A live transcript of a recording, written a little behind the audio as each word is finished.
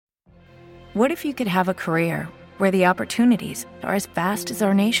What if you could have a career where the opportunities are as vast as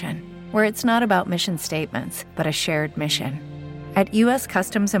our nation, where it's not about mission statements, but a shared mission? At U.S.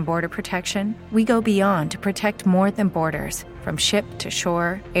 Customs and Border Protection, we go beyond to protect more than borders. From ship to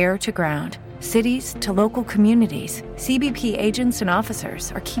shore, air to ground, cities to local communities, CBP agents and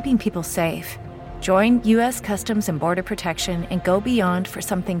officers are keeping people safe. Join U.S. Customs and Border Protection and go beyond for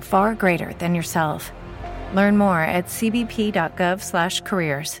something far greater than yourself. Learn more at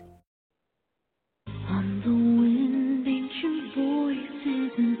cbp.gov/careers. On the wind, ancient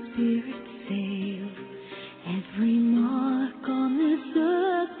voices and spirits sail. Every mark on this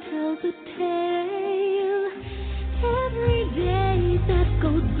earth tells a tale. Every day that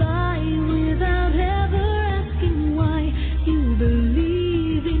goes by without ever asking why, you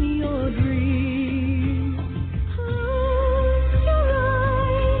believe in your dreams. Close your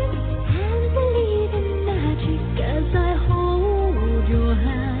eyes and believe in magic as I hold your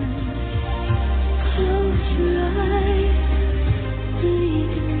hand. Close your eyes,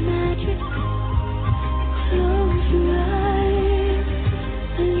 believe in magic. Close your eyes,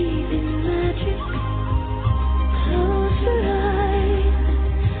 believe in magic. Close your eyes,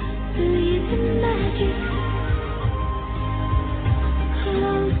 believe in magic.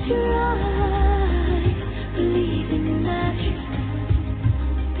 Close your eyes, believe in magic.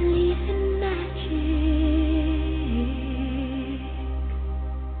 Believe in magic.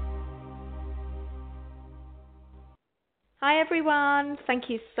 Hi everyone, thank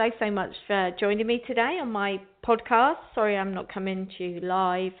you so much for joining me today on my podcast. Sorry I'm not coming to you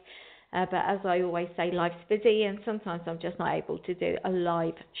live, but as I always say, life's busy and sometimes I'm just not able to do a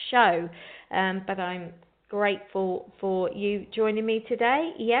live show. But I'm grateful for you joining me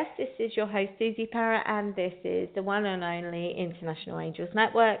today. Yes, this is your host Suzi Parrett and this is the one and only International Angels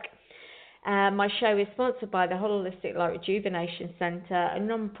Network. My show is sponsored by the Holistic Light Rejuvenation Centre, a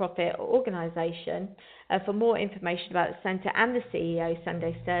non-profit organisation. For more information about the centre and the CEO,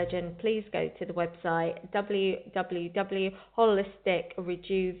 Sunday Sturgeon, please go to the website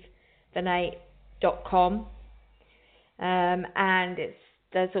www.holisticrejuvenate.com. And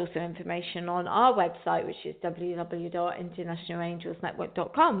there's also information on our website, which is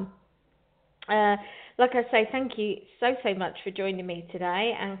www.internationalangelsnetwork.com. Like I say, thank you so much for joining me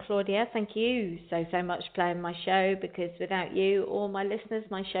today, and Claudia, thank you so much for playing my show, because without you or my listeners,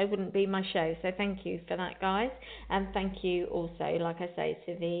 my show wouldn't be my show. So thank you for that, guys, and thank you also, like I say,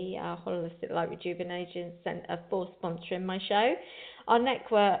 to the Holistic Light Rejuvenation Centre for sponsoring my show. Our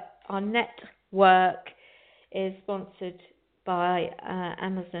network is sponsored by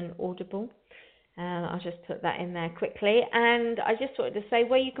Amazon Audible. I'll just put that in there quickly. And I just wanted to say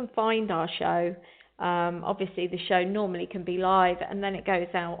where you can find our show. Obviously, the show normally can be live, and then it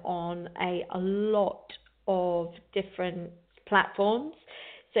goes out on a lot of different platforms.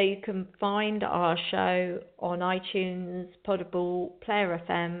 So you can find our show on iTunes, Podable, Player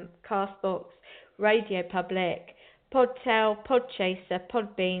FM, Castbox, Radio Public, Podtail, Podchaser,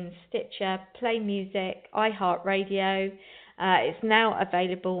 Podbean, Stitcher, Play Music, iHeartRadio. It's now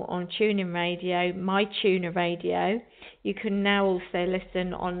available on TuneIn Radio, MyTuner Radio. You can now also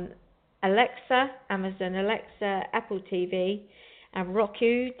listen on Alexa, Amazon Alexa, Apple TV, and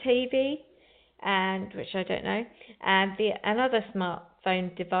Roku TV, and which I don't know, and other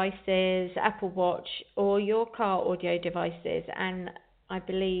smartphone devices, Apple Watch, or your car audio devices, and I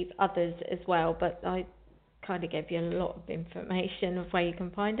believe others as well. But I kind of gave you a lot of information of where you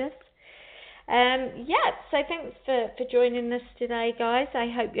can find us. So thanks for joining us today, guys. I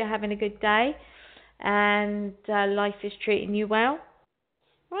hope you're having a good day and life is treating you well.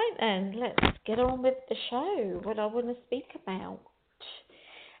 Right then, let's get on with the show, what I want to speak about.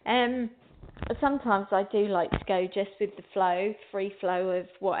 Sometimes I do like to go just with the free flow of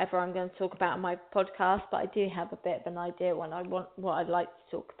whatever I'm going to talk about on my podcast, but I do have a bit of an idea what I'd like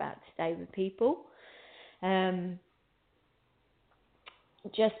to talk about today with people.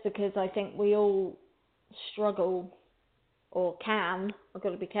 Just because I think we all struggle, or can, I've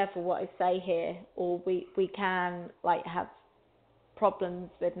got to be careful what I say here, or we can have problems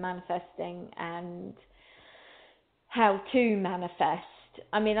with manifesting and how to manifest.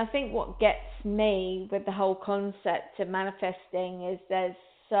 I mean, I think what gets me with the whole concept of manifesting is there's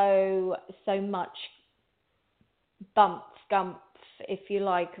so much scump, if you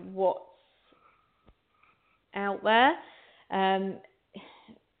like, what's out there.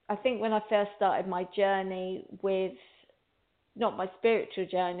 I think when I first started my journey with, not my spiritual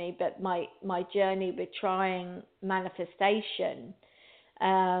journey, but my journey with trying manifestation,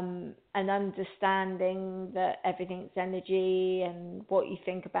 and understanding that everything's energy and what you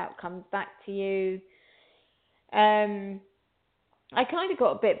think about comes back to you. I kind of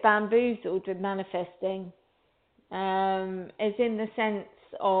got a bit bamboozled with manifesting, as in the sense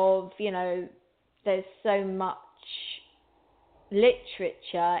of, there's so much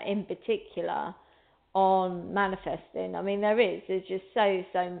literature in particular on manifesting. I mean, there's just so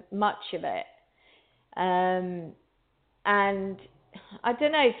much of it. And I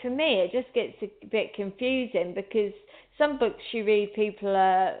don't know, for me, it just gets a bit confusing because some books you read, people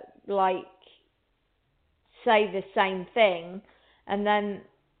are like, say the same thing, and then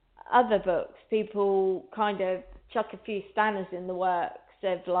other books, people kind of chuck a few spanners in the works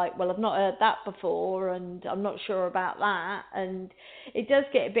of like, well, I've not heard that before, and I'm not sure about that, and it does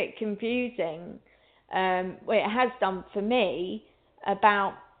get a bit confusing. Well, it has done for me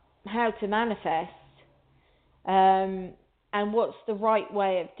about how to manifest, and what's the right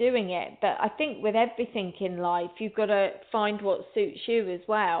way of doing it. But I think with everything in life, you've got to find what suits you as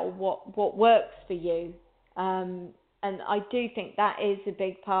well, what works for you. And I do think that is a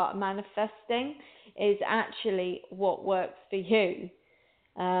big part of manifesting, is actually what works for you,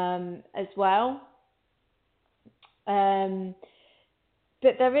 as well.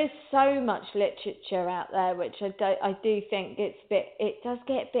 But there is so much literature out there, which I do think it does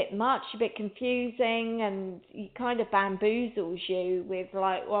get a bit much, a bit confusing, and it kind of bamboozles you with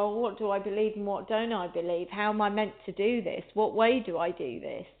like, well, what do I believe and what don't I believe? How am I meant to do this? What way do I do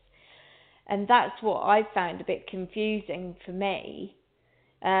this? And that's what I found a bit confusing for me,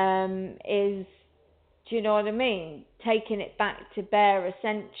 is, do you know what I mean? Taking it back to bare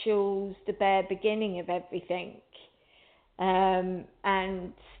essentials, the bare beginning of everything,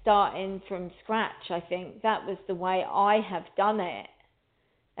 and starting from scratch. I think that was the way I have done it.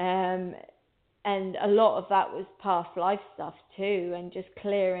 And a lot of that was past life stuff too, and just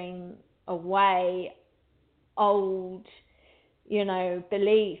clearing away old,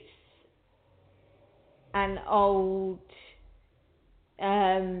 beliefs and old,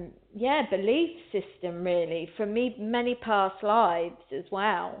 belief system, really, from many past lives as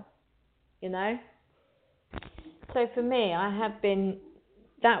well, So for me,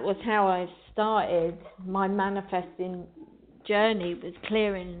 that was how I started my manifesting journey, was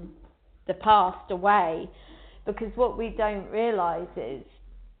clearing the past away, because what we don't realise is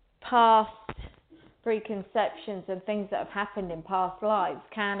past preconceptions and things that have happened in past lives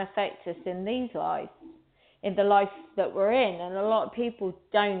can affect us in these lives, in the life that we're in, and a lot of people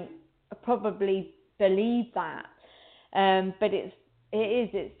don't probably believe that, but it's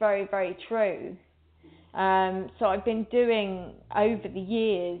very, very true. So I've been doing, over the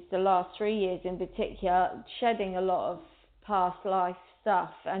years, the last 3 years in particular, shedding a lot of past life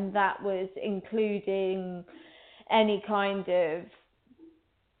stuff, and that was including any kind of,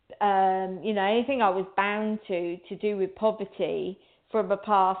 anything I was bound to do with poverty from a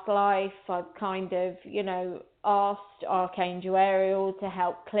past life. I've kind of, asked Archangel Ariel to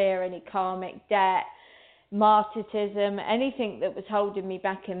help clear any karmic debt, martyrdom, anything that was holding me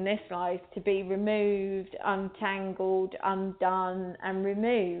back in this life, to be removed, untangled, undone, and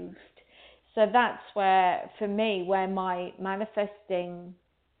removed. So that's where, for me, where my manifesting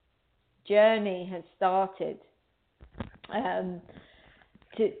journey has started,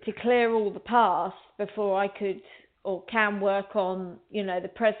 to clear all the past before I could or can work on, the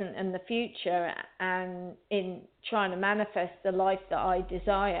present and the future, and in trying to manifest the life that I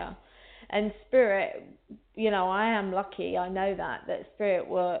desire. And Spirit, I am lucky, I know that Spirit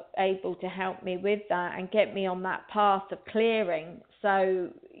were able to help me with that and get me on that path of clearing. So,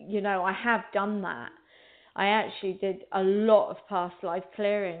 I have done that. I actually did a lot of past life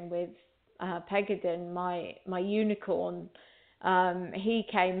clearing with Pegadon, my unicorn. He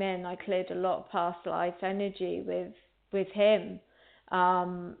came in, I cleared a lot of past life energy with him,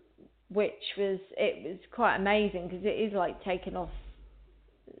 which was quite amazing, because it is like taking off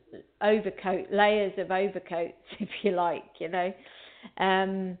layers of overcoats, if you like,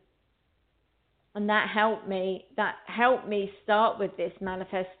 and that helped me start with this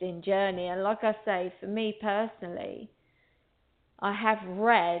manifesting journey. And like I say, for me personally, I have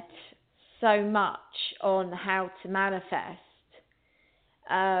read so much on how to manifest,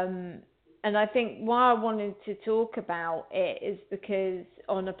 and I think why I wanted to talk about it is because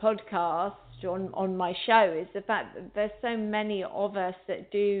on a podcast, on my show, is the fact that there's so many of us that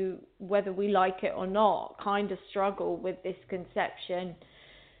do, whether we like it or not, kind of struggle with this concept,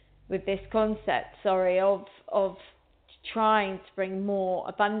 of trying to bring more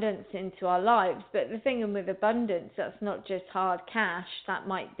abundance into our lives. But the thing with abundance, that's not just hard cash. That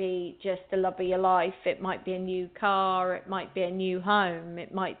might be just the love of your life. It might be a new car. It might be a new home.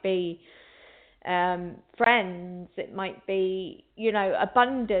 It might be friends. It might be,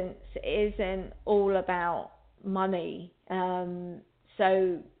 abundance isn't all about money.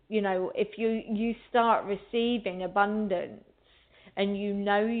 So, if you start receiving abundance, and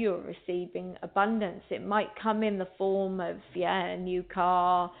you're receiving abundance, it might come in the form of a new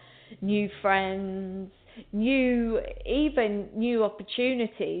car, new friends, new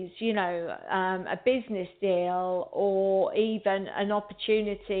opportunities, a business deal, or even an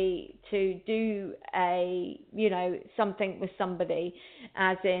opportunity to do something with somebody,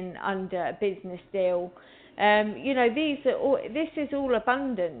 as in under a business deal. This is all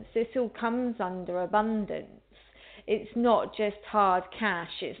abundance. This all comes under abundance. It's not just hard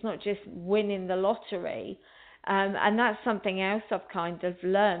cash. It's not just winning the lottery. And that's something else I've kind of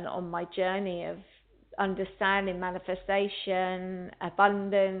learned on my journey of understanding manifestation,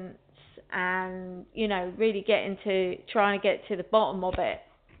 abundance, and, really trying to get to the bottom of it,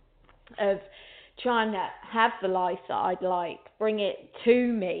 of trying to have the life that I'd like, bring it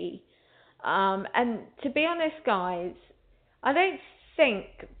to me. And to be honest, guys, I don't think,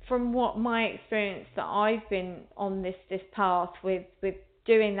 from what my experience, that I've been on this path with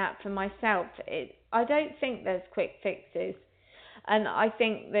doing that for myself, I don't think there's quick fixes. And I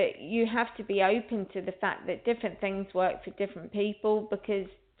think that you have to be open to the fact that different things work for different people, because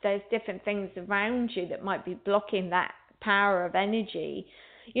there's different things around you that might be blocking that power of energy.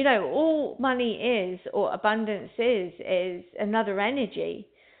 All money is, or abundance is another energy.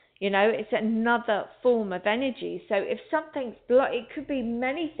 It's another form of energy. So if something's it could be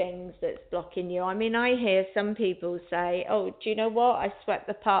many things that's blocking you. I mean, I hear some people say, "Oh, do you know what? I swept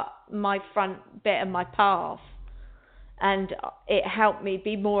my front bit of my path, and it helped me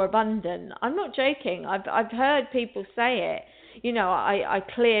be more abundant." I'm not joking. I've heard people say it. I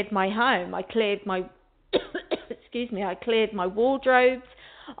cleared my home. I cleared my excuse me. I cleared my wardrobes.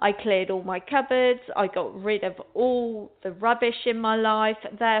 I cleared all my cupboards. I got rid of all the rubbish in my life.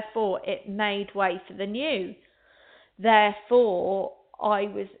 Therefore, it made way for the new. Therefore, I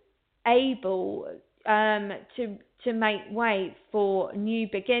was able to make way for new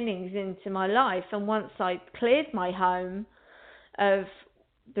beginnings into my life. And once I cleared my home of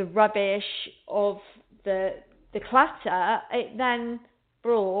the rubbish, of the clutter, it then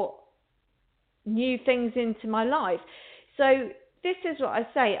brought new things into my life. So this is what I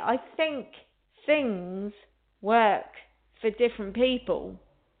say. I think things work for different people.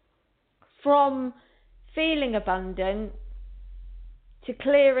 From feeling abundant to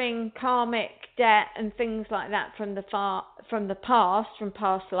clearing karmic debt and things like that from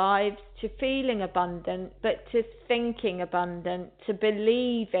past lives, to feeling abundant, but to thinking abundant, to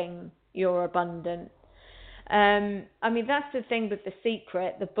believing you're abundant. I mean, that's the thing with The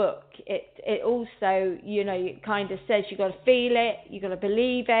Secret, the book. It also, it kind of says you've got to feel it, you've got to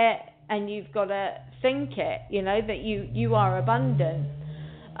believe it, and you've got to think it, that you are abundant.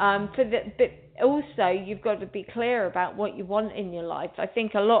 But also you've got to be clear about what you want in your life. I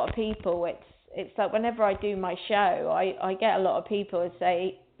think a lot of people, it's like whenever I do my show, I get a lot of people who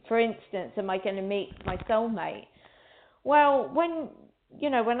say, for instance, am I going to meet my soulmate? Well, when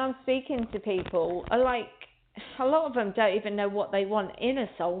I'm speaking to people, a lot of them don't even know what they want in a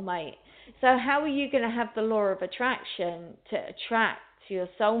soulmate. So how are you going to have the law of attraction to attract your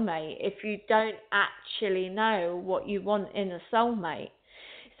soulmate if you don't actually know what you want in a soulmate?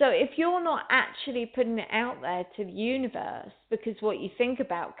 So if you're not actually putting it out there to the universe, because what you think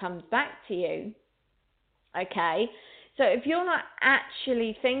about comes back to you, okay? So if you're not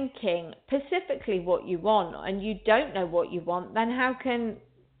actually thinking specifically what you want, and you don't know what you want, then how can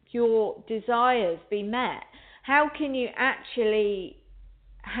your desires be met? How can you actually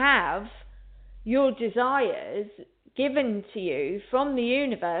have your desires given to you from the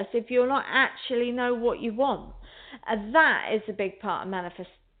universe if you're not actually know what you want? And that is a big part of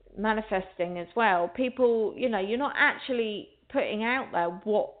manifesting as well. People, you're not actually putting out there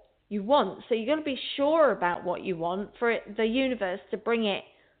what you want. So you've got to be sure about what you want for the universe to bring it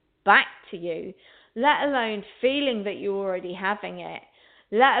back to you, let alone feeling that you're already having it.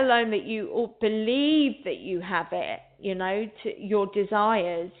 Let alone that you believe that you have it, to your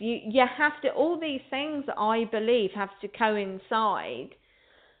desires. You have to, all these things, I believe, have to coincide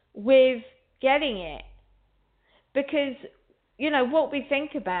with getting it. Because, what we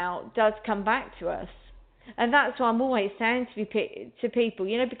think about does come back to us. And that's why I'm always saying to people,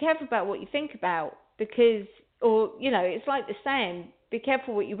 be careful about what you think about. Because, it's like the saying, be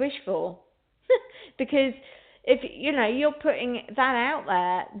careful what you wish for. Because if you're putting that out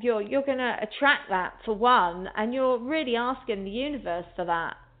there, you're going to attract that, for one, and you're really asking the universe for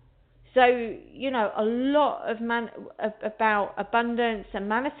that. So a lot of about abundance and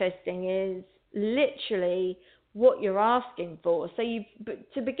manifesting is literally what you're asking for. So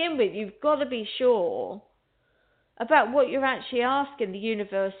to begin with, you've got to be sure about what you're actually asking the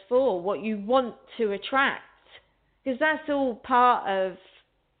universe for, what you want to attract. Because that's all part of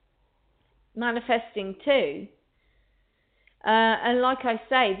manifesting too. And like I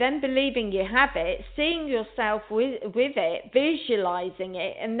say, then believing you have it, seeing yourself with it, visualizing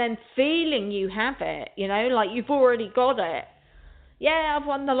it, and then feeling you have it, like you've already got it. Yeah, I've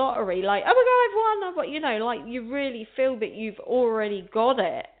won the lottery. Like, oh my God, I've won. Like you really feel that you've already got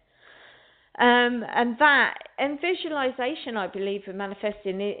it. And visualization, I believe, for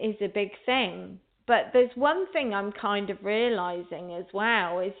manifesting is a big thing. But there's one thing I'm kind of realizing as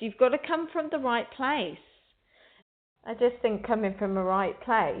well, is you've got to come from the right place. I just think coming from the right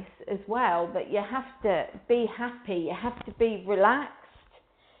place as well, that you have to be happy, you have to be relaxed.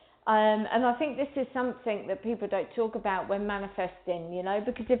 And I think this is something that people don't talk about when manifesting,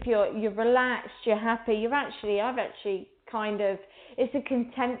 because if you're relaxed, you're happy, I've actually kind of, it's a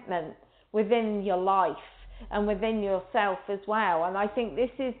contentment within your life and within yourself as well. And I think this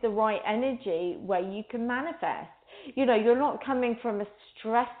is the right energy where you can manifest. You're not coming from a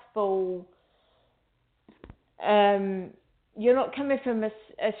stressful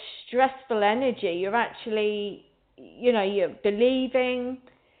energy. You're actually, you're believing,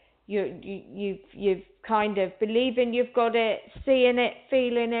 you've kind of believing you've got it, seeing it,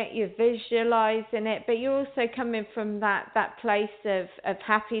 feeling it, you're visualizing it, but you're also coming from that place of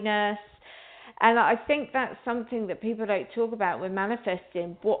happiness. And I think that's something that people don't talk about when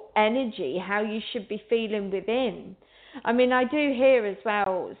manifesting, what energy, how you should be feeling within. I mean, I do hear as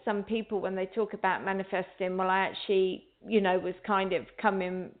well, some people when they talk about manifesting, well, I actually, was kind of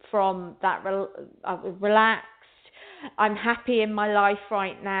coming from that, I was relaxed, I'm happy in my life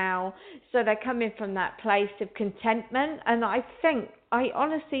right now. So they're coming from that place of contentment. And I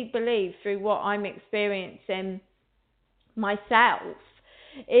honestly believe through what I'm experiencing myself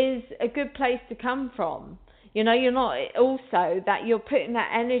is a good place to come from. You're not also that you're putting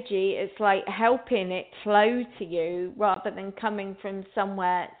that energy, it's like helping it flow to you rather than coming from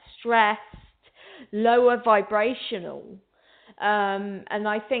somewhere stressed, lower vibrational. And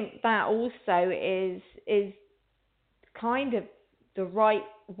I think that also is kind of the right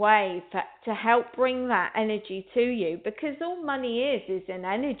way to help bring that energy to you, because all money is in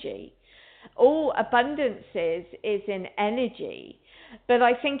energy. All abundance is in energy. But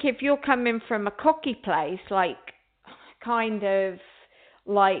I think if you're coming from a cocky place, like kind of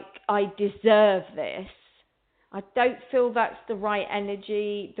like I deserve this, I don't feel that's the right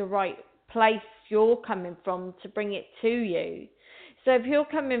energy, the right place you're coming from to bring it to you. So if you're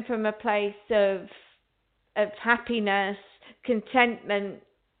coming from a place of happiness, contentment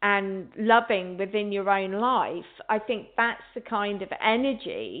and loving within your own life, I think that's the kind of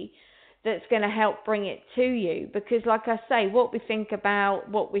energy that's going to help bring it to you. Because like I say, what we think about,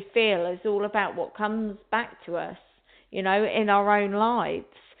 what we feel is all about what comes back to us, in our own lives.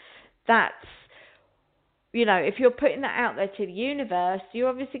 That's, if you're putting that out there to the universe, you're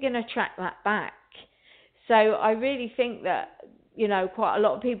obviously going to attract that back. So I really think that, quite a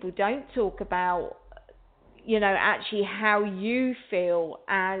lot of people don't talk about, actually how you feel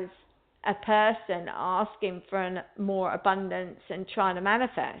as a person asking for more abundance and trying to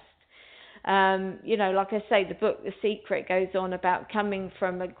manifest. Like I say, the book The Secret goes on about coming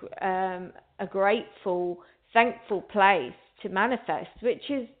from a grateful, thankful place to manifest, which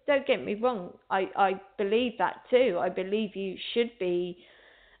is, don't get me wrong, I believe that too. I believe you should be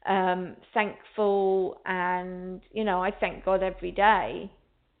thankful, and I thank God every day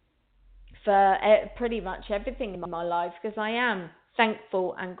for pretty much everything in my life, because I am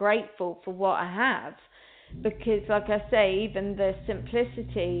thankful and grateful for what I have. Because like I say, even the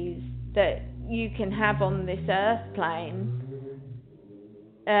simplicities that you can have on this earth plane,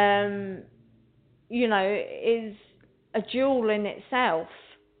 is a jewel in itself.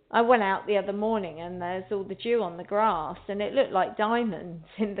 I went out the other morning and there's all the dew on the grass, and it looked like diamonds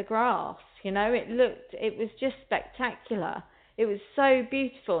in the grass. It was just spectacular. It was so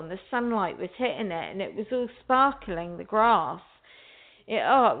beautiful, and the sunlight was hitting it, and it was all sparkling, the grass. It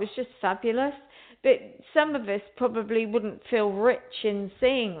was just fabulous. But some of us probably wouldn't feel rich in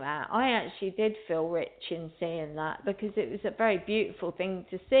seeing that. I actually did feel rich in seeing that, because it was a very beautiful thing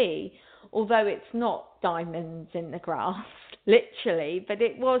to see, although it's not diamonds in the grass, literally, but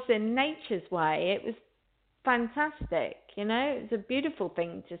it was in nature's way. It was fantastic, it was a beautiful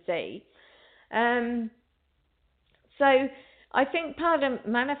thing to see. So I think part of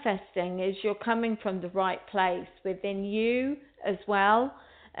manifesting is you're coming from the right place within you as well.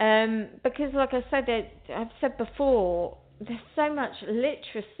 Because like I've said before, there's so much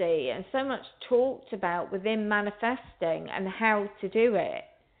literacy and so much talked about within manifesting and how to do it.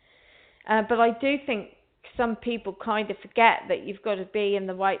 But I do think some people kind of forget that you've got to be in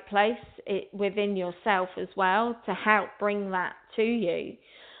the right place within yourself as well to help bring that to you.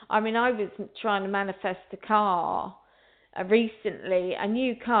 I mean, I was trying to manifest a car recently, a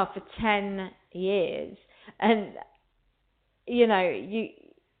new car for 10 years, and you know,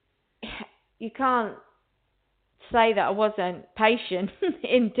 you can't say that I wasn't patient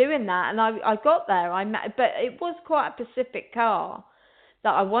in doing that, and I got there. But it was quite a specific car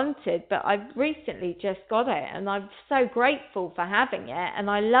that I wanted, but I've recently just got it, and I'm so grateful for having it, and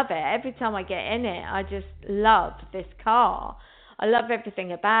I love it. Every time I get in it, I just love this car. I love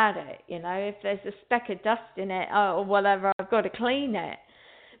everything about it. You know, if there's a speck of dust in it or whatever, I've got to clean it.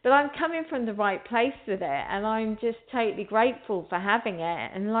 But I'm coming from the right place with it, and I'm just totally grateful for having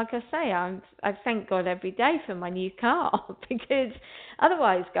it. And like I say, I thank God every day for my new car, because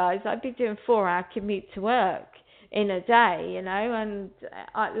otherwise, guys, I'd be doing 4-hour commute to work in a day, you know, and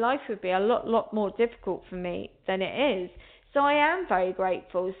life would be a lot more difficult for me than it is. So I am very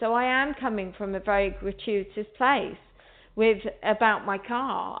grateful. So I am coming from a very gratuitous place about my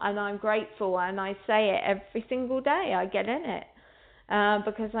car, and I'm grateful, and I say it every single day I get in it.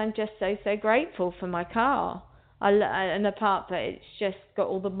 Because I'm just so grateful for my car. And apart that it's just got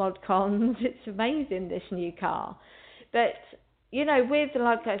all the mod cons, it's amazing, this new car. But, you know, with,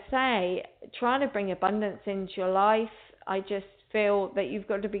 like I say, trying to bring abundance into your life, I just feel that you've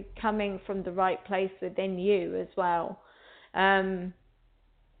got to be coming from the right place within you as well. And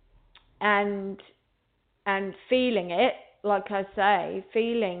feeling it, like I say,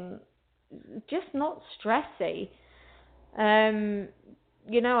 feeling just not stressy.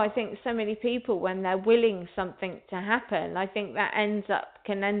 You know, I think so many people, when they're willing something to happen, I think that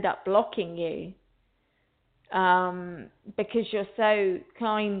can end up blocking you, because you're so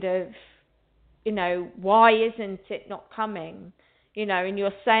kind of, you know, why isn't it not coming? You know, and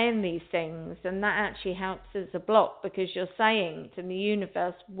you're saying these things, and that actually helps as a block, because you're saying to the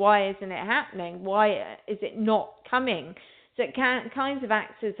universe, why isn't it happening? Why is it not coming? So it kind of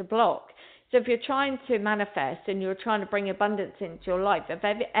acts as a block. So if you're trying to manifest and you're trying to bring abundance into your life of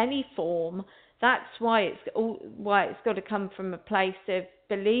any form, that's why it's got to come from a place of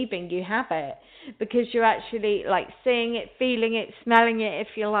believing you have it, because you're actually like seeing it, feeling it, smelling it, if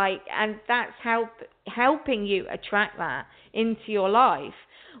you like, and that's helping you attract that into your life.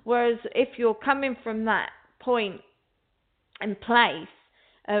 Whereas if you're coming from that point and place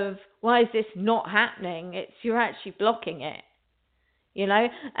of why is this not happening, you're actually blocking it. You know,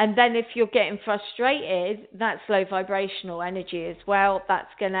 and then if you're getting frustrated, that's low vibrational energy as well. That's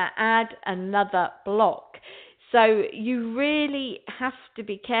going to add another block. So you really have to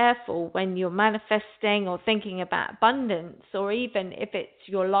be careful when you're manifesting or thinking about abundance, or even if it's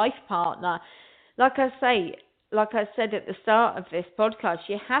your life partner. Like I said at the start of this podcast,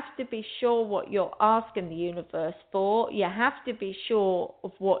 you have to be sure what you're asking the universe for. You have to be sure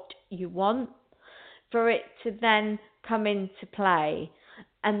of what you want for it to then come into play.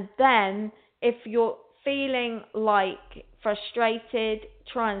 And then if you're feeling like frustrated,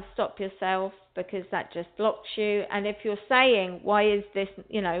 try and stop yourself, because that just blocks you. And if you're saying, why is this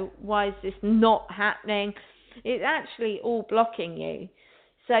not happening, it's actually all blocking you.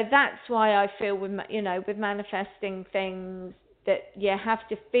 So that's why I feel with manifesting things, that you have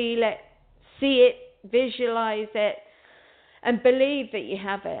to feel it, see it, visualize it, and believe that you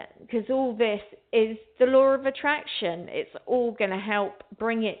have it, because all this is the law of attraction. It's all going to help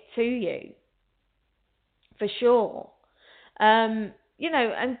bring it to you, for sure. You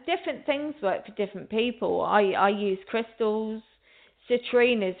know, and different things work for different people. I use crystals.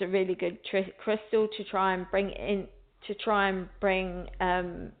 Citrine is a really good crystal to try and bring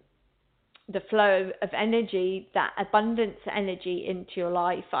the flow of energy, that abundance energy, into your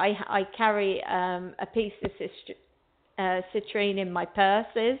life. I carry a piece of citrine in my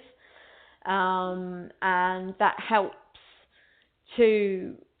purses, and that helps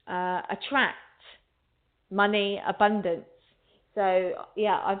to attract money, abundance. So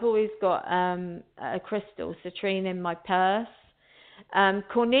yeah, I've always got a crystal citrine in my purse.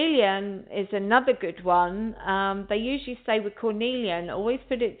 Cornelian is another good one. They usually say with cornelian, always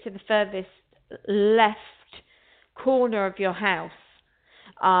put it to the furthest left corner of your house,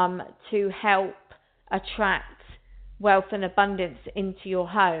 to help attract wealth and abundance into your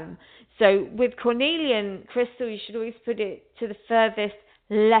home. So with cornelian crystal, you should always put it to the furthest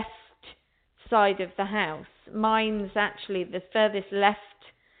left side of the house. Mine's actually the furthest left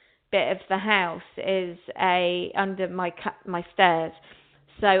bit of the house is under my stairs.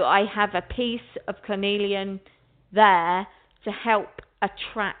 So I have a piece of cornelian there to help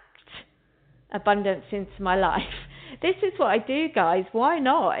attract abundance into my life. this is what I do, guys. Why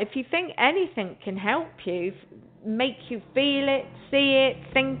not? If you think anything can help you, make you feel it, see it,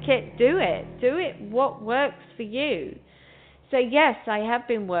 think it, do it. Do it what works for you. So yes, I have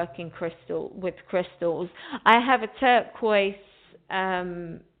been working with crystals. I have a turquoise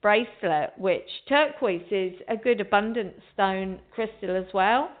bracelet, which turquoise is a good abundant stone crystal as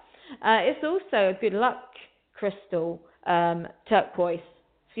well. It's also a good luck crystal, turquoise.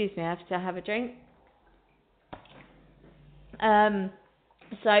 Excuse me, I have to have a drink.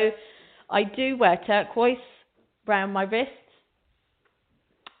 So I do wear turquoise around my wrists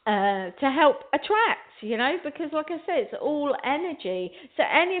to help attract, because like I said, it's all energy. So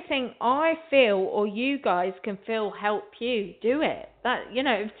anything I feel or you guys can feel help you, do it. That,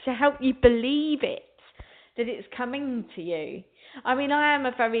 to help you believe it, that it's coming to you. I mean, I am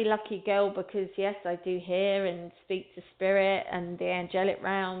a very lucky girl because, yes, I do hear and speak to spirit and the angelic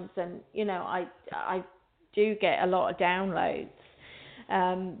rounds, and, I do get a lot of downloads.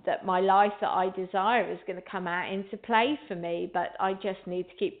 That my life that I desire is going to come out into play for me, but I just need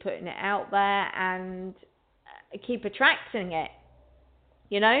to keep putting it out there and keep attracting it,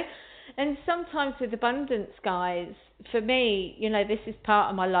 And sometimes with abundance, guys, for me, this is part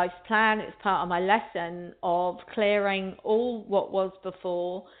of my life's plan. It's part of my lesson of clearing all what was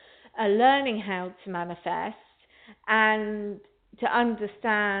before, learning how to manifest and to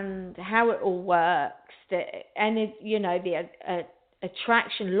understand how it all works, the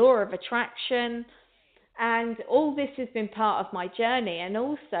attraction, law of attraction, and all this has been part of my journey, and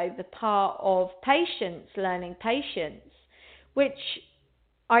also the part of patience, learning patience, which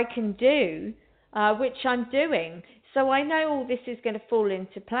I can do, which I'm doing. So I know all this is going to fall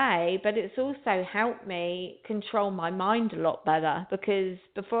into play, but it's also helped me control my mind a lot better, because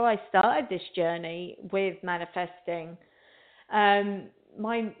before I started this journey with manifesting,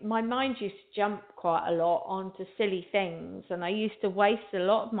 my mind used to jump quite a lot onto silly things, and I used to waste a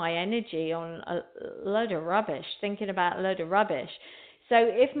lot of my energy on a load of rubbish, thinking about a load of rubbish. So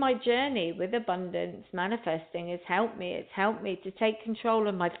if my journey with abundance manifesting has helped me, it's helped me to take control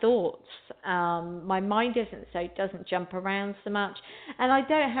of my thoughts. My mind doesn't jump around so much, and I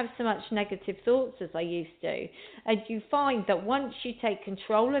don't have so much negative thoughts as I used to. And you find that once you take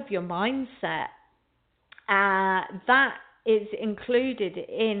control of your mindset, that is included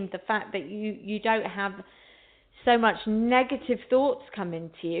in the fact that you don't have so much negative thoughts come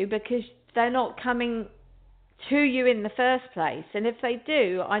into you, because they're not coming to you in the first place. And if they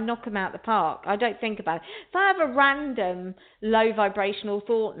do, I knock them out the park. I don't think about it. If I have a random low vibrational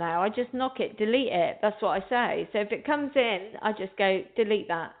thought now, I just knock it, delete it. That's what I say. So if it comes in, I just go, delete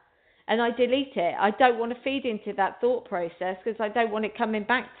that. And I delete it. I don't want to feed into that thought process, because I don't want it coming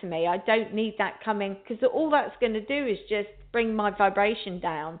back to me. I don't need that coming, because all that's going to do is just bring my vibration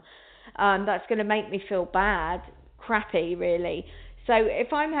down. That's going to make me feel bad, crappy, really. So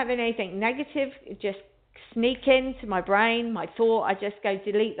if I'm having anything negative, just sneak into my brain, my thought, I just go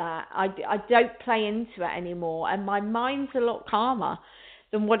delete that. I don't play into it anymore. And my mind's a lot calmer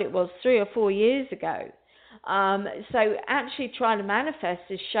than what it was 3 or 4 years ago. So actually trying to manifest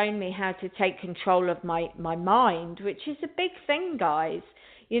has shown me how to take control of my mind, which is a big thing, guys.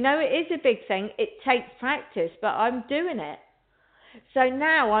 It is a big thing. It takes practice, but I'm doing it. So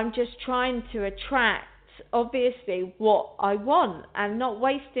now I'm just trying to attract, obviously, what I want, and not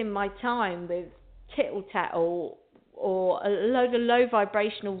wasting my time with tittle-tattle or a load of low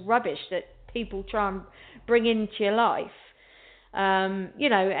vibrational rubbish that people try and bring into your life.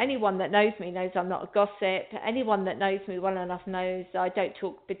 Anyone that knows me knows I'm not a gossip. Anyone that knows me well enough knows I don't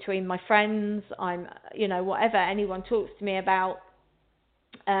talk between my friends. I'm, whatever anyone talks to me about,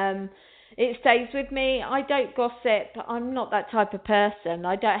 it stays with me. I don't gossip. I'm not that type of person.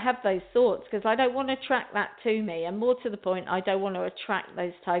 I don't have those thoughts, because I don't want to attract that to me. And more to the point, I don't want to attract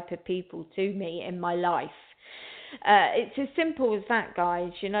those type of people to me in my life. It's as simple as that,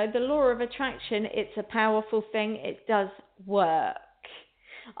 guys. The law of attraction, it's a powerful thing. It does work.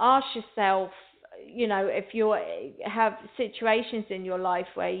 Ask yourself, if you have situations in your life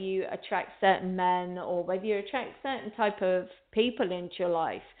where you attract certain men, or whether you attract certain type of people into your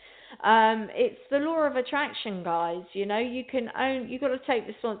life. It's the law of attraction, guys. You've got to take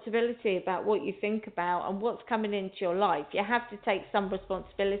responsibility about what you think about and what's coming into your life. You have to take some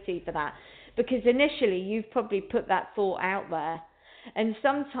responsibility for that, because initially you've probably put that thought out there. And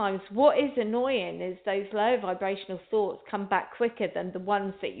sometimes what is annoying is those low vibrational thoughts come back quicker than the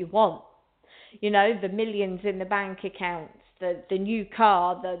ones that you want. The millions in the bank accounts, the new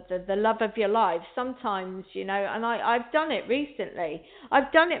car, the love of your life. Sometimes, and I've done it recently.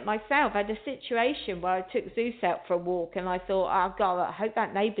 I've done it myself. I had a situation where I took Zeus out for a walk, and I thought, oh God, I hope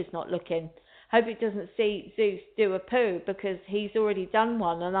that neighbour's not looking. Hope it doesn't see Zeus do a poo because he's already done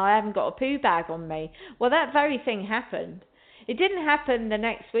one and I haven't got a poo bag on me. Well, that very thing happened. It didn't happen the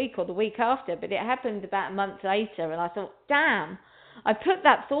next week or the week after, but it happened about a month later, and I thought, damn, I put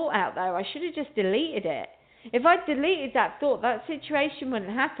that thought out there. I should have just deleted it. If I'd deleted that thought, that situation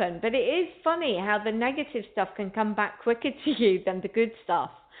wouldn't happen. But it is funny how the negative stuff can come back quicker to you than the good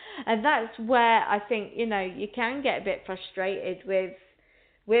stuff. And that's where I think, you can get a bit frustrated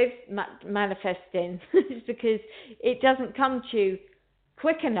with manifesting. It's because it doesn't come to you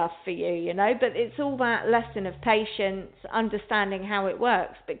quick enough for you, but it's all that lesson of patience, understanding how it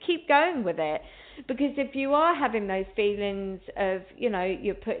works. But keep going with it. Because if you are having those feelings of,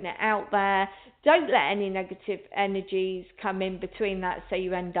 you're putting it out there, don't let any negative energies come in between that so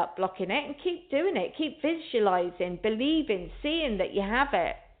you end up blocking it, and keep doing it. Keep visualizing, believing, seeing that you have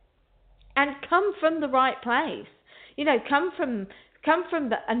it. And come from the right place. Come from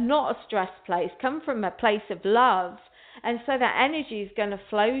not a stressed place. Come from a place of love. And so that energy is going to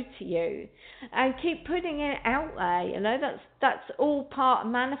flow to you. And keep putting it out there. That's all part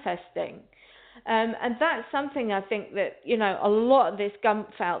of manifesting. And that's something I think that, a lot of this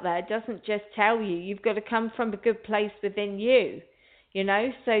gumph out there doesn't just tell you. You've got to come from a good place within you,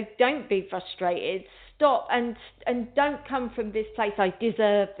 So don't be frustrated. Stop and don't come from this place, I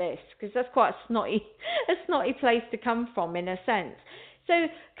deserve this, because that's quite a snotty place to come from in a sense. So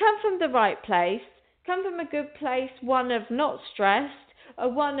come from the right place. Come from a good place, one of not stressed,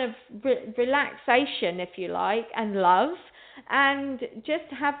 one of relaxation, if you like, and love, and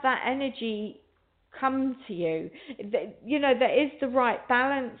just have that energy come to you. There is the right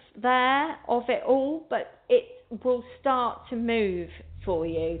balance there of it all, but it will start to move for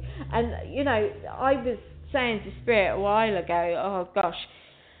you. And, I was saying to Spirit a while ago, oh gosh,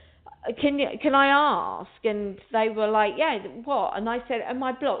 can I ask? And they were like, yeah, what? And I said, am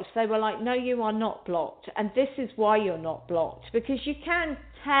I blocked? They were like, no, you are not blocked. And this is why you're not blocked. Because you can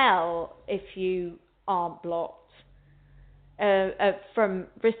tell if you aren't blocked from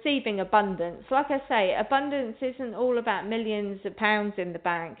receiving abundance. Like I say, abundance isn't all about millions of pounds in the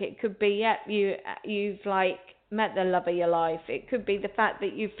bank. It could be, you've like met the love of your life. It could be the fact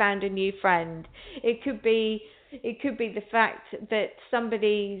that you've found a new friend. It could be the fact that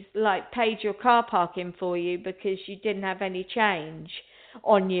somebody's like paid your car parking for you because you didn't have any change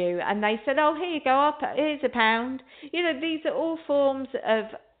on you, and they said, oh, here you go, here's £1. These are all forms of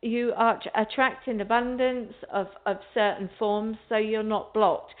you are attracting abundance of certain forms, so you're not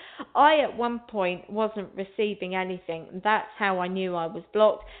blocked. I at one point wasn't receiving anything. That's how I knew I was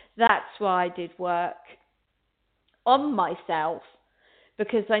blocked. That's why I did work on myself,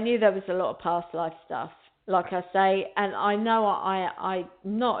 because I knew there was a lot of past life stuff, like I say, and I know I'm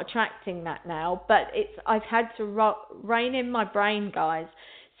not attracting that now, but I've had to rein in my brain, guys.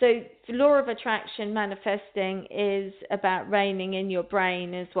 So the law of attraction, manifesting, is about reining in your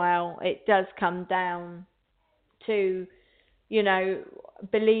brain as well. It does come down to,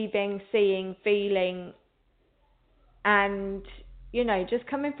 believing, seeing, feeling, and, just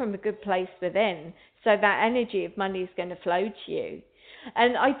coming from a good place within. So that energy of money is going to flow to you.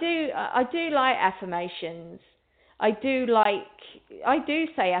 And I do like affirmations. I do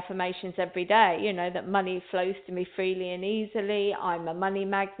say affirmations every day, that money flows to me freely and easily. I'm a money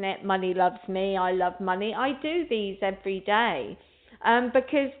magnet. Money loves me. I love money. I do these every day.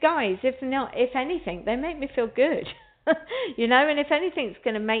 Because guys, if anything, they make me feel good. And if anything's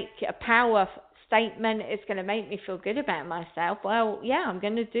going to make a power statement, it's going to make me feel good about myself. Well, yeah, I'm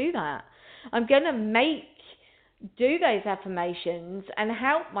going to do that. I'm going to do those affirmations and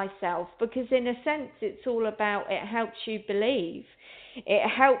help myself, because in a sense it's all about, it helps you believe, it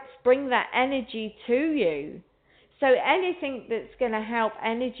helps bring that energy to you. So anything that's going to help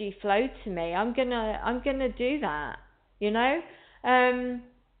energy flow to me, I'm gonna do that,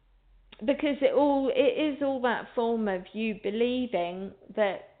 because it is all that form of you believing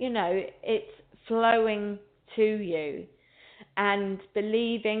that it's flowing to you. And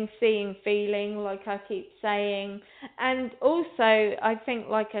believing, seeing, feeling, like I keep saying. And also, I think,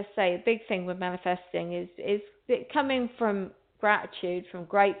 like I say, a big thing with manifesting is it coming from gratitude, from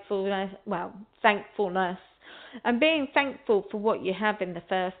gratefulness, thankfulness, and being thankful for what you have in the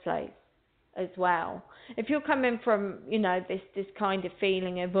first place as well. If you're coming from, this kind of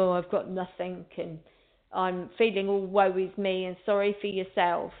feeling of, oh, I've got nothing, and I'm feeling all woe is me and sorry for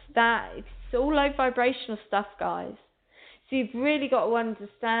yourself, it's all low vibrational stuff, guys. So you've really got to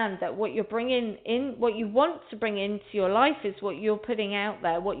understand that what you're bringing in, what you want to bring into your life, is what you're putting out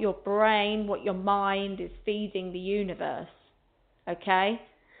there, what your brain, what your mind is feeding the universe. Okay?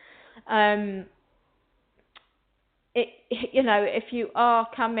 If you are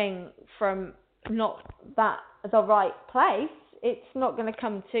coming from not that the right place, it's not going to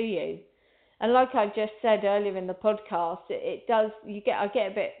come to you. And like I just said earlier in the podcast, it does. I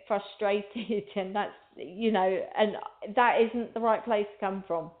get a bit frustrated, and that's, and that isn't the right place to come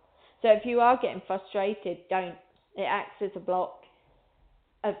from. So if you are getting frustrated, don't. It acts as a block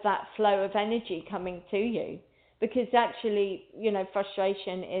of that flow of energy coming to you, because actually,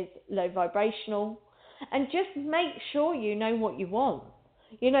 frustration is low vibrational. And just make sure you know what you want.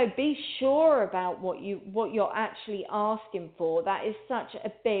 Be sure about what you're actually asking for. That is such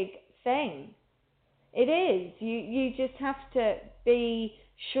a big thing. It is. You just have to be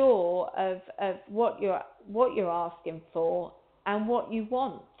sure of what you're asking for and what you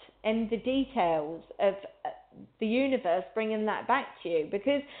want, and the details of the universe bringing that back to you.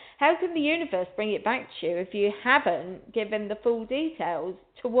 Because how can the universe bring it back to you if you haven't given the full details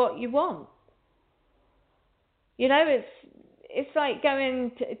to what you want? It's like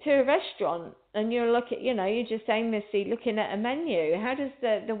going to a restaurant and you're just aimlessly looking at a menu. How does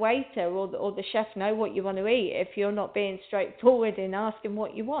the waiter or the chef know what you want to eat if you're not being straightforward in asking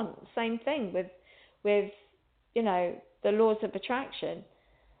what you want? Same thing with the laws of attraction.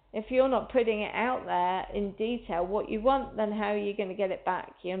 If you're not putting it out there in detail what you want, then how are you going to get it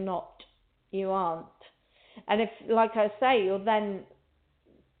back? You aren't. And if, like I say, you're then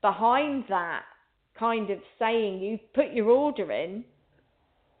behind that kind of saying, you put your order in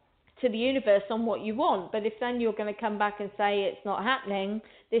to the universe on what you want, but if then you're going to come back and say it's not happening,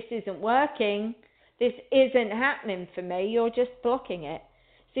 this isn't working, this isn't happening for me, you're just blocking it.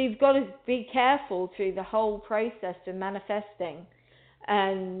 So you've got to be careful through the whole process of manifesting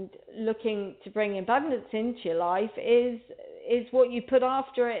and looking to bring abundance into your life is what you put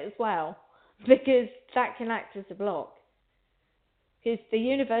after it as well, because that can act as a block. Because the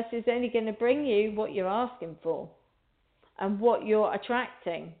universe is only going to bring you what you're asking for and what you're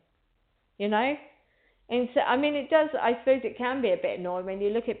attracting, And so, it does, I suppose it can be a bit annoying when you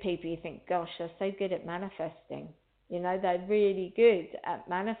look at people, you think, gosh, they're so good at manifesting. They're really good at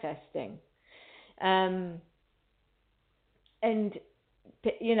manifesting. And,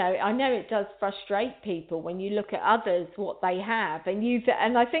 I know it does frustrate people when you look at others, what they have,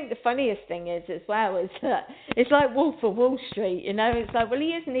 and I think the funniest thing is as well is that it's like Wolf of Wall Street, it's like, well, he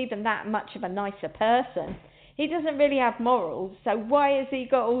isn't even that much of a nicer person. He doesn't really have morals, so why has he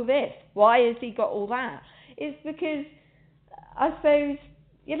got all this? Why has he got all that? It's because, I suppose,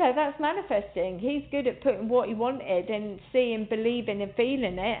 that's manifesting. He's good at putting what he wanted and seeing, believing and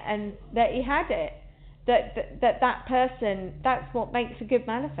feeling it, and that he had it. That person, that's what makes a good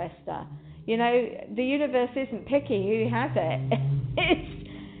manifester. The universe isn't picky who has it.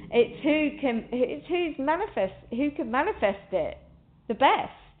 It's who can manifest it the best.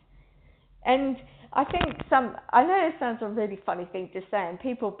 And I think I know it sounds a really funny thing to say, and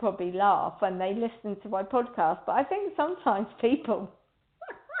people probably laugh when they listen to my podcast, but I think sometimes people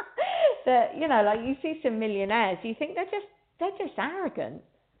that, like you see some millionaires, you think they're just arrogant.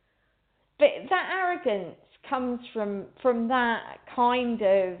 But that arrogance comes from that kind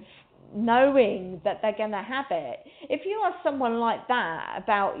of knowing that they're going to have it. If you ask someone like that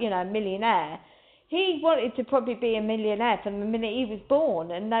about, a millionaire, he wanted to probably be a millionaire from the minute he was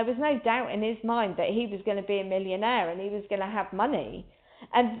born, and there was no doubt in his mind that he was going to be a millionaire and he was going to have money.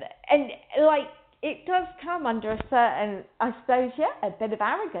 And like, it does come under a certain, I suppose, a bit of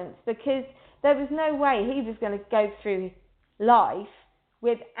arrogance, because there was no way he was going to go through life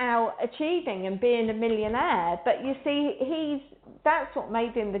without achieving and being a millionaire. But you see, that's what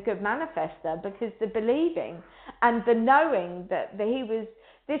made him the good manifester, because the believing and the knowing that he was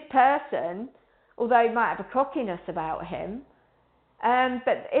this person, although he might have a cockiness about him,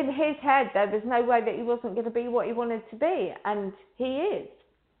 but in his head there was no way that he wasn't going to be what he wanted to be, and he is.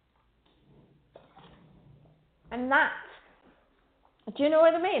 And that's, do you know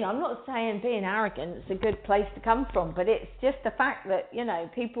what I mean? I'm not saying being arrogant is a good place to come from, but it's just the fact that,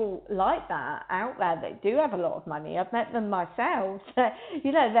 people like that out there that do have a lot of money. I've met them myself.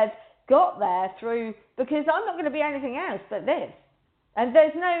 They've got there through, because I'm not going to be anything else but this. And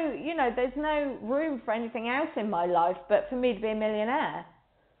there's no room for anything else in my life but for me to be a millionaire.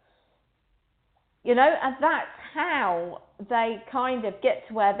 And that's how they kind of get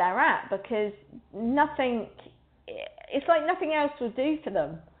to where they're at, because it's like nothing else will do for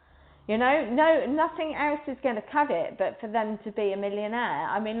them. Nothing else is going to cut it but for them to be a millionaire.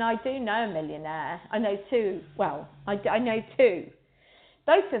 I do know a millionaire. I know two. Well, I know two.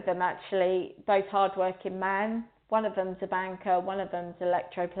 Both of them actually, both hard-working men. One of them's a banker, one of them's an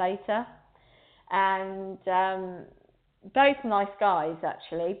electroplater. And both nice guys,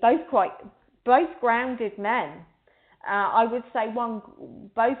 actually. Both grounded men. I would say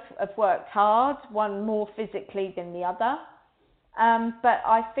both have worked hard, one more physically than the other. But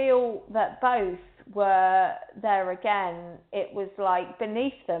I feel that both were there again. It was like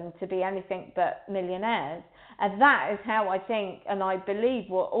beneath them to be anything but millionaires. And that is how I think, and I believe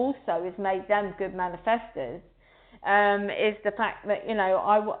what also has made them good manifestors, is the fact that,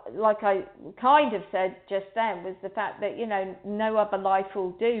 like I kind of said just then, was the fact that, no other life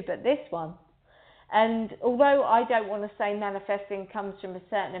will do but this one. And although I don't want to say manifesting comes from a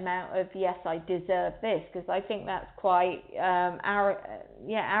certain amount of, yes, I deserve this, because I think that's quite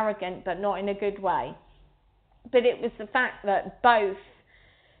arrogant, but not in a good way. But it was the fact that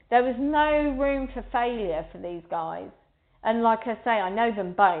there was no room for failure for these guys. And like I say, I know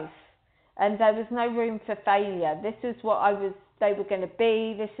them both. And there was no room for failure. This is what they were going to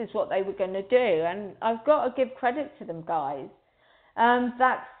be. This is what they were going to do. And I've got to give credit to them, guys.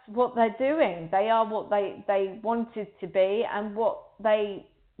 That's what they're doing. They are what they wanted to be and what they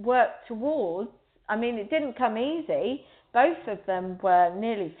worked towards. I mean, it didn't come easy. Both of them were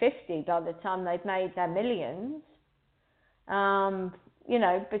nearly 50 by the time they'd made their millions.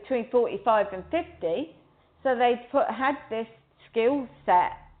 Between 45 and 50. So they had this skill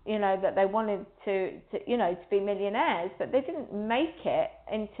set, that they wanted to be millionaires, but they didn't make it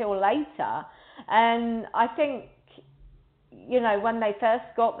until later. And I think, when they first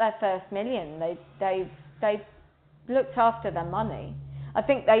got their first million, they've looked after their money. I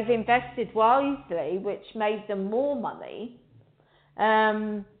think they've invested wisely, which made them more money.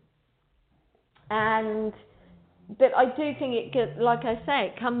 But I do think like I say,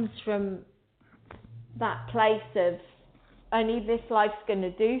 it comes from that place of only this life's going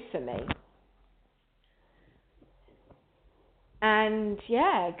to do for me. And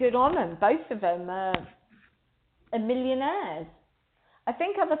yeah, good on them. Both of them are millionaires. I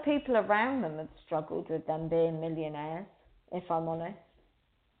think other people around them have struggled with them being millionaires, if I'm honest.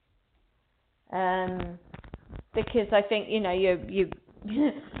 Because I think, you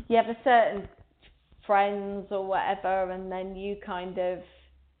have a certain friends or whatever, and then you kind of,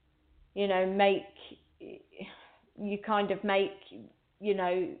 make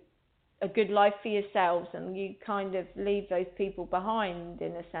a good life for yourselves, and you kind of leave those people behind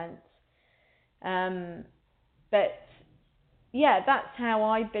in a sense. But yeah, that's how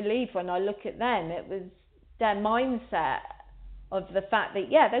I believe when I look at them. It was their mindset of the fact that,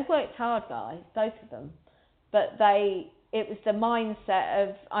 yeah, they worked hard, guys, both of them, but it was the mindset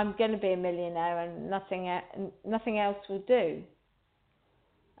of, I'm going to be a millionaire and nothing else will do.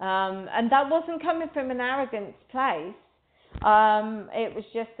 And that wasn't coming from an arrogant place. It was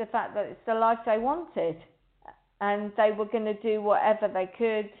just the fact that it's the life they wanted, and they were going to do whatever they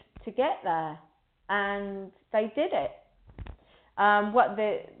could to get there, and they did it.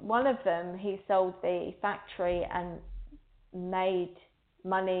 One of them, he sold the factory and made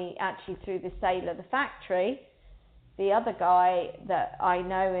money actually through the sale of the factory. The other guy that I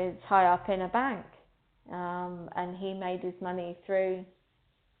know is high up in a bank, and he made his money through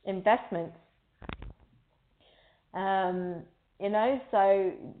investments.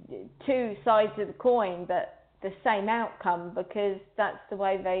 So two sides of the coin, but the same outcome, because that's the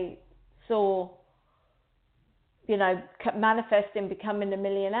way they saw, manifesting becoming a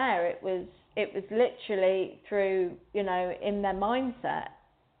millionaire. It was literally through, in their mindset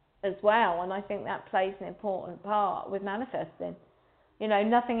as well. And I think that plays an important part with manifesting.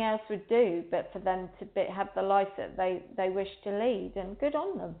 Nothing else would do but for them to have the life that they wish to lead, and good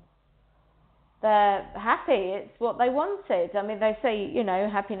on them. They're happy. It's what they wanted. I mean, they say,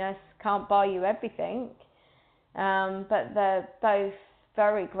 happiness can't buy you everything. But they're both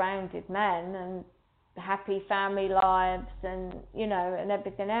very grounded men and happy family lives, and, and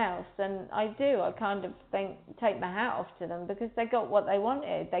everything else. And I kind of take my hat off to them, because they got what they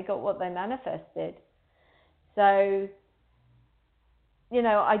wanted. They got what they manifested. So,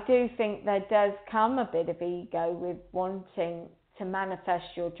 I do think there does come a bit of ego with wanting to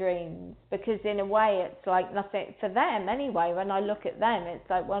manifest your dreams, because in a way it's like nothing for them anyway. When I look at them, it's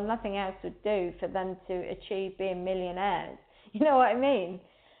like, well, nothing else would do for them to achieve being millionaires. You know what I mean?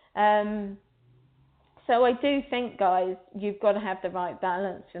 So I do think, guys, you've got to have the right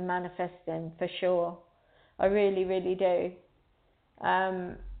balance for manifesting, for sure. I really, really do.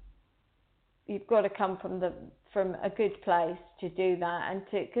 You've got to come from a good place to do that, and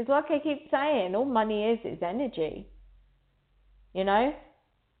because like I keep saying, all money is energy.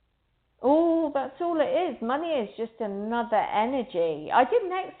 That's all it is. Money is just another energy. I did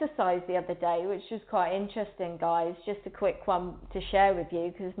an exercise the other day, which was quite interesting, guys. Just a quick one to share with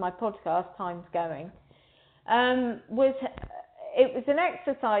you, because my podcast time's going. It was an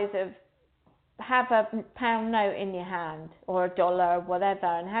exercise of have a pound note in your hand or a dollar or whatever,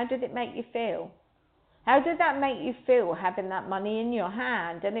 and how did it make you feel? How did that make you feel, having that money in your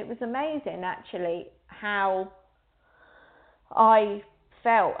hand? And it was amazing, actually, how I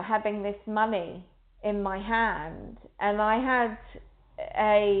felt having this money in my hand. And I had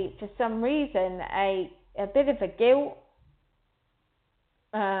for some reason, a bit of a guilt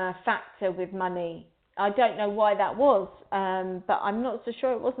factor with money. I don't know why that was, but I'm not so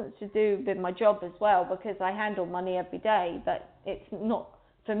sure it wasn't to do with my job as well, because I handle money every day, but it's not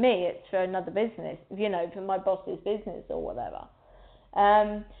for me, it's for another business, for my boss's business or whatever.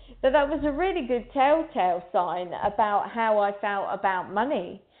 But that was a really good telltale sign about how I felt about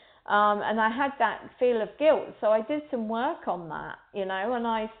money. And I had that feel of guilt, so I did some work on that, and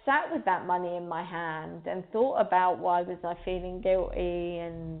I sat with that money in my hand and thought about why was I feeling guilty,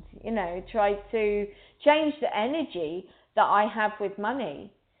 and, tried to change the energy that I have with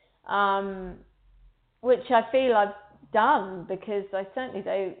money, which I feel I've done, because I certainly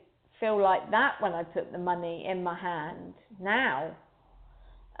don't feel like that when I put the money in my hand now.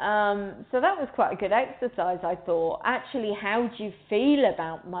 So that was quite a good exercise, I thought. Actually, how do you feel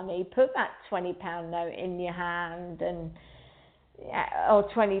about money? Put that £20 note in your hand, or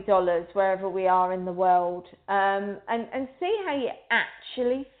 $20, wherever we are in the world, and see how you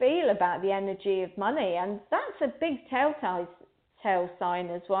actually feel about the energy of money. And that's a big telltale sign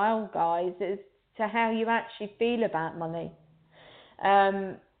as well, guys, is to how you actually feel about money,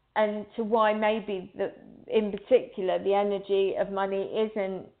 and to why maybe in particular the energy of money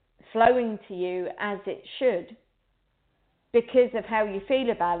isn't flowing to you as it should, because of how you feel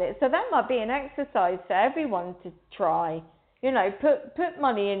about it. So that might be an exercise for everyone to try. Put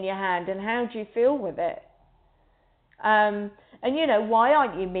money in your hand, and how do you feel with it? And why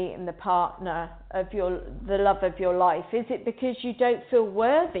aren't you meeting the partner of the love of your life? Is it because you don't feel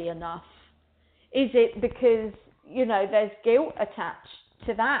worthy enough? Is it because there's guilt attached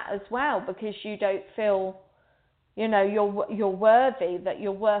to that as well, because you don't feel you're worthy, that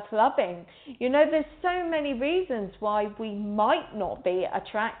you're worth loving? There's so many reasons why we might not be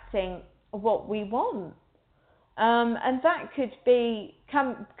attracting what we want, and that could be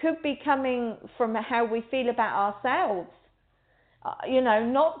coming from how we feel about ourselves.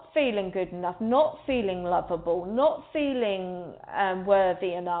 Not feeling good enough, not feeling lovable, not feeling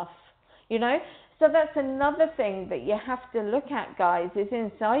worthy enough. So that's another thing that you have to look at, guys, is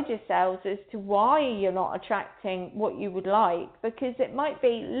inside yourselves as to why you're not attracting what you would like, because it might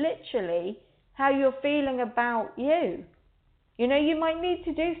be literally how you're feeling about you. You might need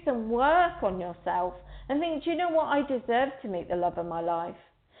to do some work on yourself and think, do you know what? I deserve to meet the love of my life.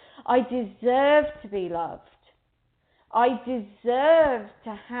 I deserve to be loved. I deserve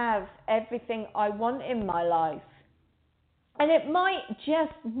to have everything I want in my life. And it might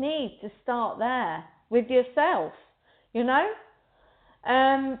just need to start there with yourself, because,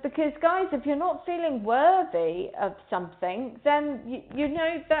 guys, if you're not feeling worthy of something, then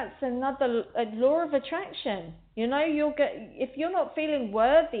that's another law of attraction. If you're not feeling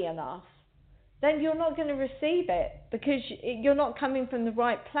worthy enough, then you're not going to receive it, because you're not coming from the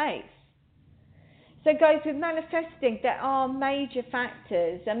right place. So, guys, with manifesting, there are major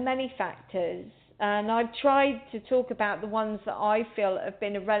factors and many factors. And I've tried to talk about the ones that I feel have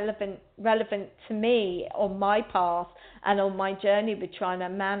been relevant to me on my path and on my journey with trying to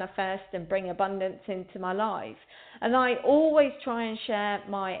manifest and bring abundance into my life. And I always try and share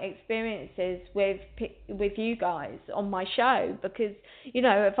my experiences with you guys on my show, because,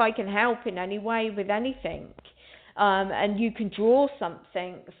 if I can help in any way with anything, and you can draw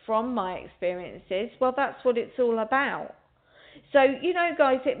something from my experiences, well, that's what it's all about. So,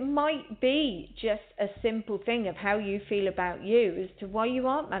 guys, it might be just a simple thing of how you feel about you as to why you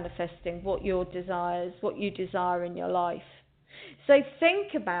aren't manifesting what you desire in your life. So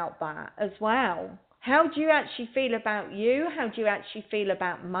think about that as well. How do you actually feel about you? How do you actually feel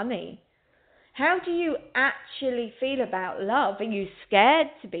about money? How do you actually feel about love? Are you scared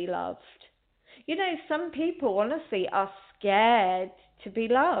to be loved? Some people honestly are scared to be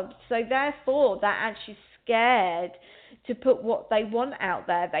loved. So therefore, they're actually scared to put what they want out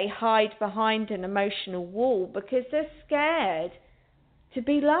there. They hide behind an emotional wall because they're scared to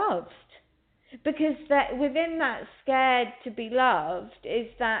be loved. Because within that scared to be loved is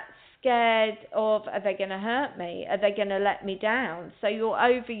that scared of, are they going to hurt me? Are they going to let me down? So you're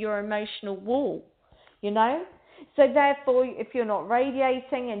over your emotional wall, So therefore, if you're not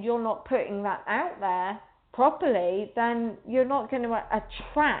radiating and you're not putting that out there properly, then you're not going to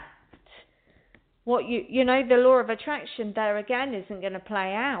attract what the law of attraction there again isn't going to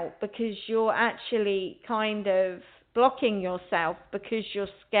play out, because you're actually kind of blocking yourself because you're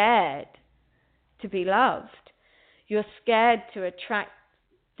scared. to be loved. You're scared to attract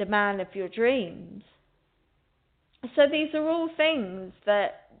the man of your dreams. So these are all things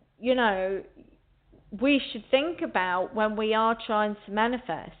that, we should think about when we are trying to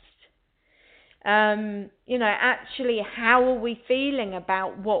manifest. Actually, how are we feeling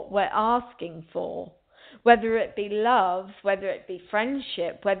about what we're asking for? Whether it be love, whether it be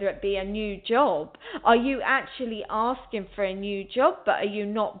friendship, whether it be a new job. Are you actually asking for a new job, but are you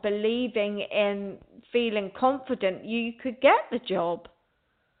not believing in feeling confident you could get the job?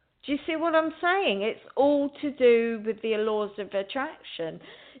 Do you see what I'm saying? It's all to do with the laws of attraction.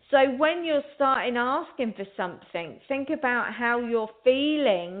 So when you're starting asking for something, think about how you're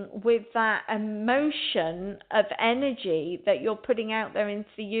feeling with that emotion of energy that you're putting out there into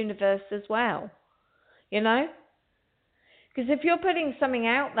the universe as well. Because if you're putting something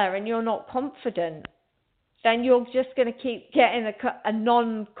out there and you're not confident, then you're just going to keep getting a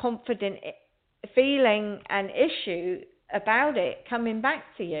non-confident feeling and issue about it coming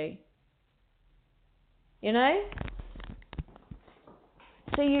back to you.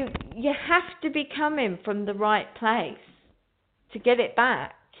 So you have to be coming from the right place to get it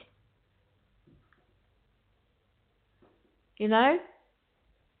back.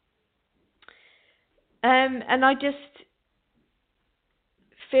 And I just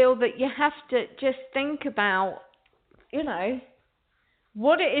feel that you have to just think about,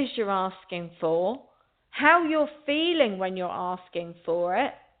 what it is you're asking for, how you're feeling when you're asking for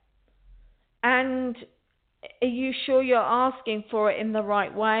it, and are you sure you're asking for it in the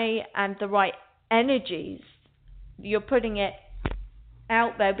right way and the right energies? You're putting it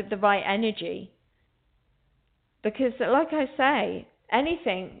out there with the right energy. Because like I say,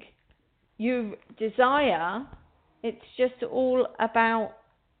 anything you desire, it's just all about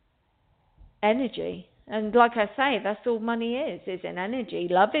energy. And like I say, that's all money is in energy.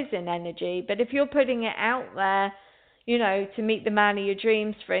 Love is in energy. But if you're putting it out there, to meet the man of your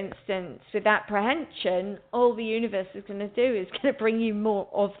dreams, for instance, with apprehension, all the universe is going to do is going to bring you more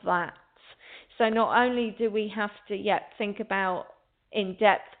of that. So not only do we have to think about in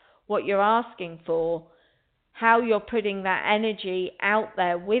depth what you're asking for, how you're putting that energy out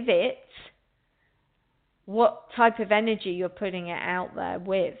there with it, what type of energy you're putting it out there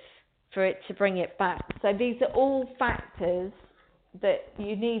with for it to bring it back. So these are all factors that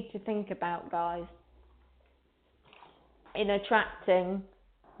you need to think about, guys, in attracting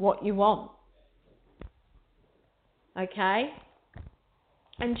what you want. Okay?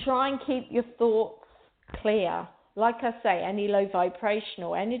 And try and keep your thoughts clear. Like I say, any low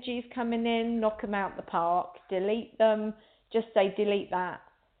vibrational energies coming in, knock them out the park, delete them, just say delete that.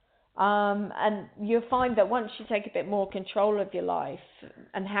 And you'll find that once you take a bit more control of your life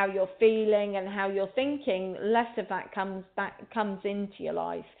and how you're feeling and how you're thinking, less of that comes into your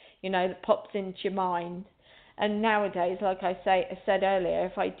life, that pops into your mind. And nowadays, like I said earlier,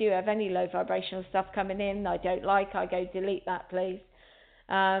 if I do have any low vibrational stuff coming in I don't like, I go delete that, please.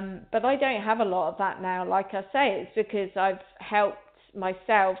 But I don't have a lot of that now. Like I say, it's because I've helped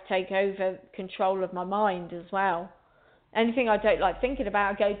myself take over control of my mind as well. Anything I don't like thinking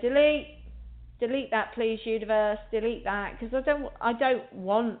about, I go delete that, please, universe, delete that, because I don't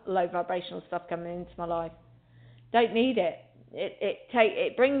want low vibrational stuff coming into my life. Don't need it.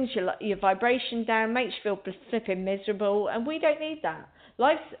 It brings your vibration down, makes you feel flipping miserable, and we don't need that.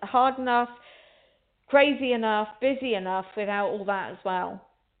 Life's hard enough, crazy enough, busy enough without all that as well.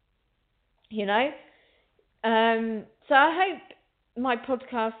 So I hope my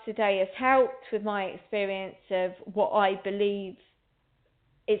podcast today has helped with my experience of what I believe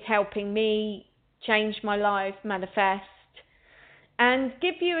is helping me change my life, manifest, and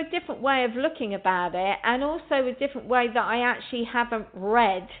give you a different way of looking about it, and also a different way that I actually haven't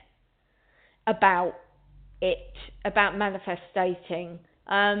read about it, about manifestating.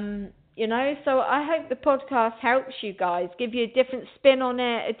 So I hope the podcast helps you guys, give you a different spin on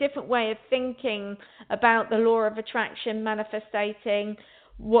it, a different way of thinking about the law of attraction, manifestating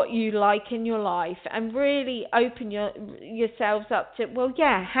what you like in your life, and really open yourselves up to,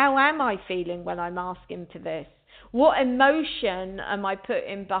 how am I feeling when I'm asking for this? What emotion am I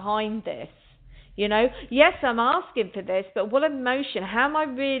putting behind this? Yes, I'm asking for this, but what emotion, how am I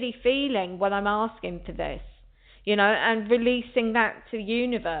really feeling when I'm asking for this? And releasing that to the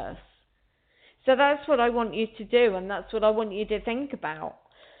universe. So that's what I want you to do, and that's what I want you to think about.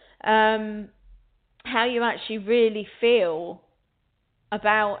 How you actually really feel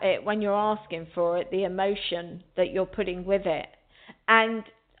about it when you're asking for it, the emotion that you're putting with it. And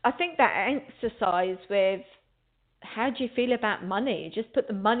I think that exercise with how do you feel about money? Just put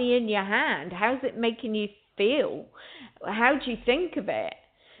the money in your hand. How's it making you feel? How do you think of it?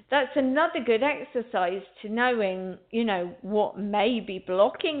 that's another good exercise to knowing, what may be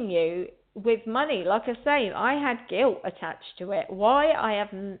blocking you with money. Like I say, I had guilt attached to it. Why?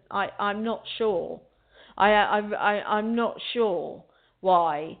 I'm not sure. I'm not sure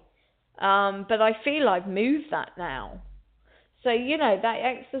why. But I feel I've moved that now. So, that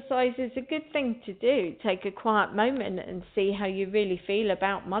exercise is a good thing to do. Take a quiet moment and see how you really feel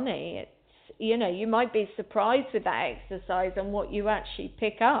about money. It's, you might be surprised with that exercise and what you actually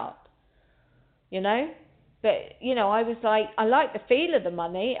pick up, But, I was like, I like the feel of the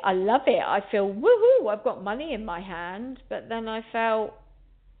money. I love it. I feel, woohoo, I've got money in my hand. But then I felt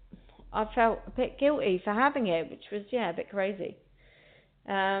a bit guilty for having it, which was, a bit crazy.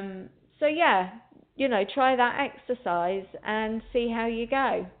 So, try that exercise and see how you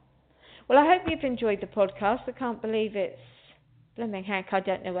go. Well, I hope you've enjoyed the podcast. I can't believe it's blooming heck. I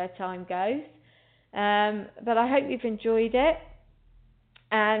don't know where time goes. But I hope you've enjoyed it.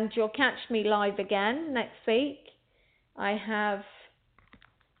 And you'll catch me live again next week. I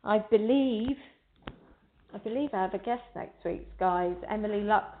believe I have a guest next week, guys. Emily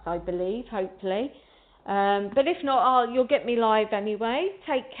Lux, I believe, hopefully. But if not, you'll get me live anyway.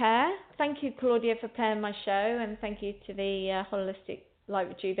 Take care. Thank you, Claudia, for playing my show, and thank you to the Holistic Light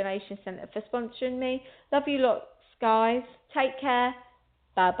Rejuvenation Centre for sponsoring me. Love you lots, guys. Take care.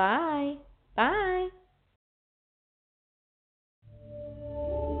 Bye-bye. Bye.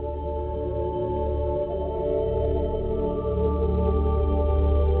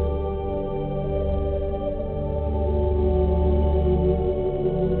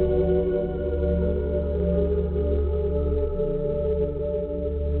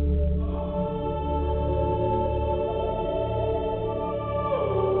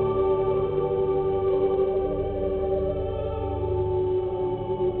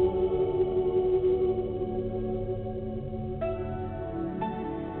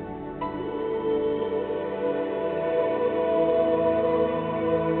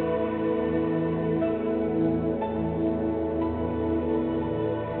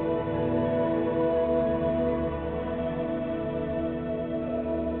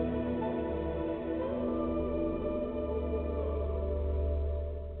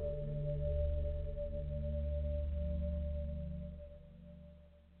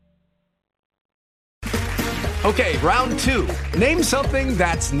 Okay, round two. Name something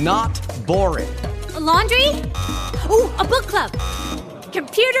that's not boring. A laundry? Ooh, a book club.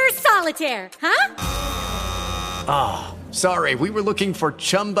 Computer solitaire, huh? Ah, sorry, we were looking for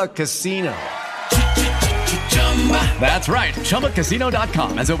Chumba Casino. That's right,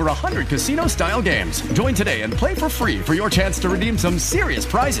 ChumbaCasino.com has over 100 casino-style games. Join today and play for free for your chance to redeem some serious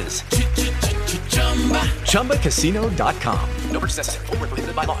prizes. ChumbaCasino.com. No purchase necessary. Void where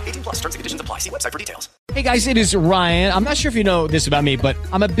prohibited by law. 18 plus. Terms and conditions apply. See website for details. Hey guys, it is Ryan. I'm not sure if you know this about me, but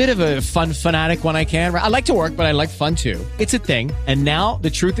I'm a bit of a fun fanatic when I can. I like to work, but I like fun too. It's a thing. And now the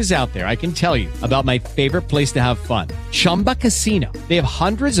truth is out there. I can tell you about my favorite place to have fun. Chumba Casino. They have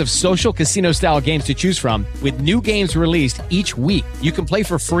hundreds of social casino style games to choose from with new games released each week. You can play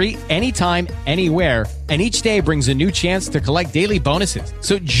for free anytime, anywhere. And each day brings a new chance to collect daily bonuses.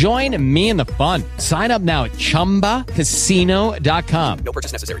 So join me in the fun. Sign up now at ChumbaCasino.com. No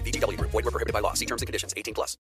purchase necessary. VGW Group. Void where prohibited by law. See terms and conditions. 18 plus.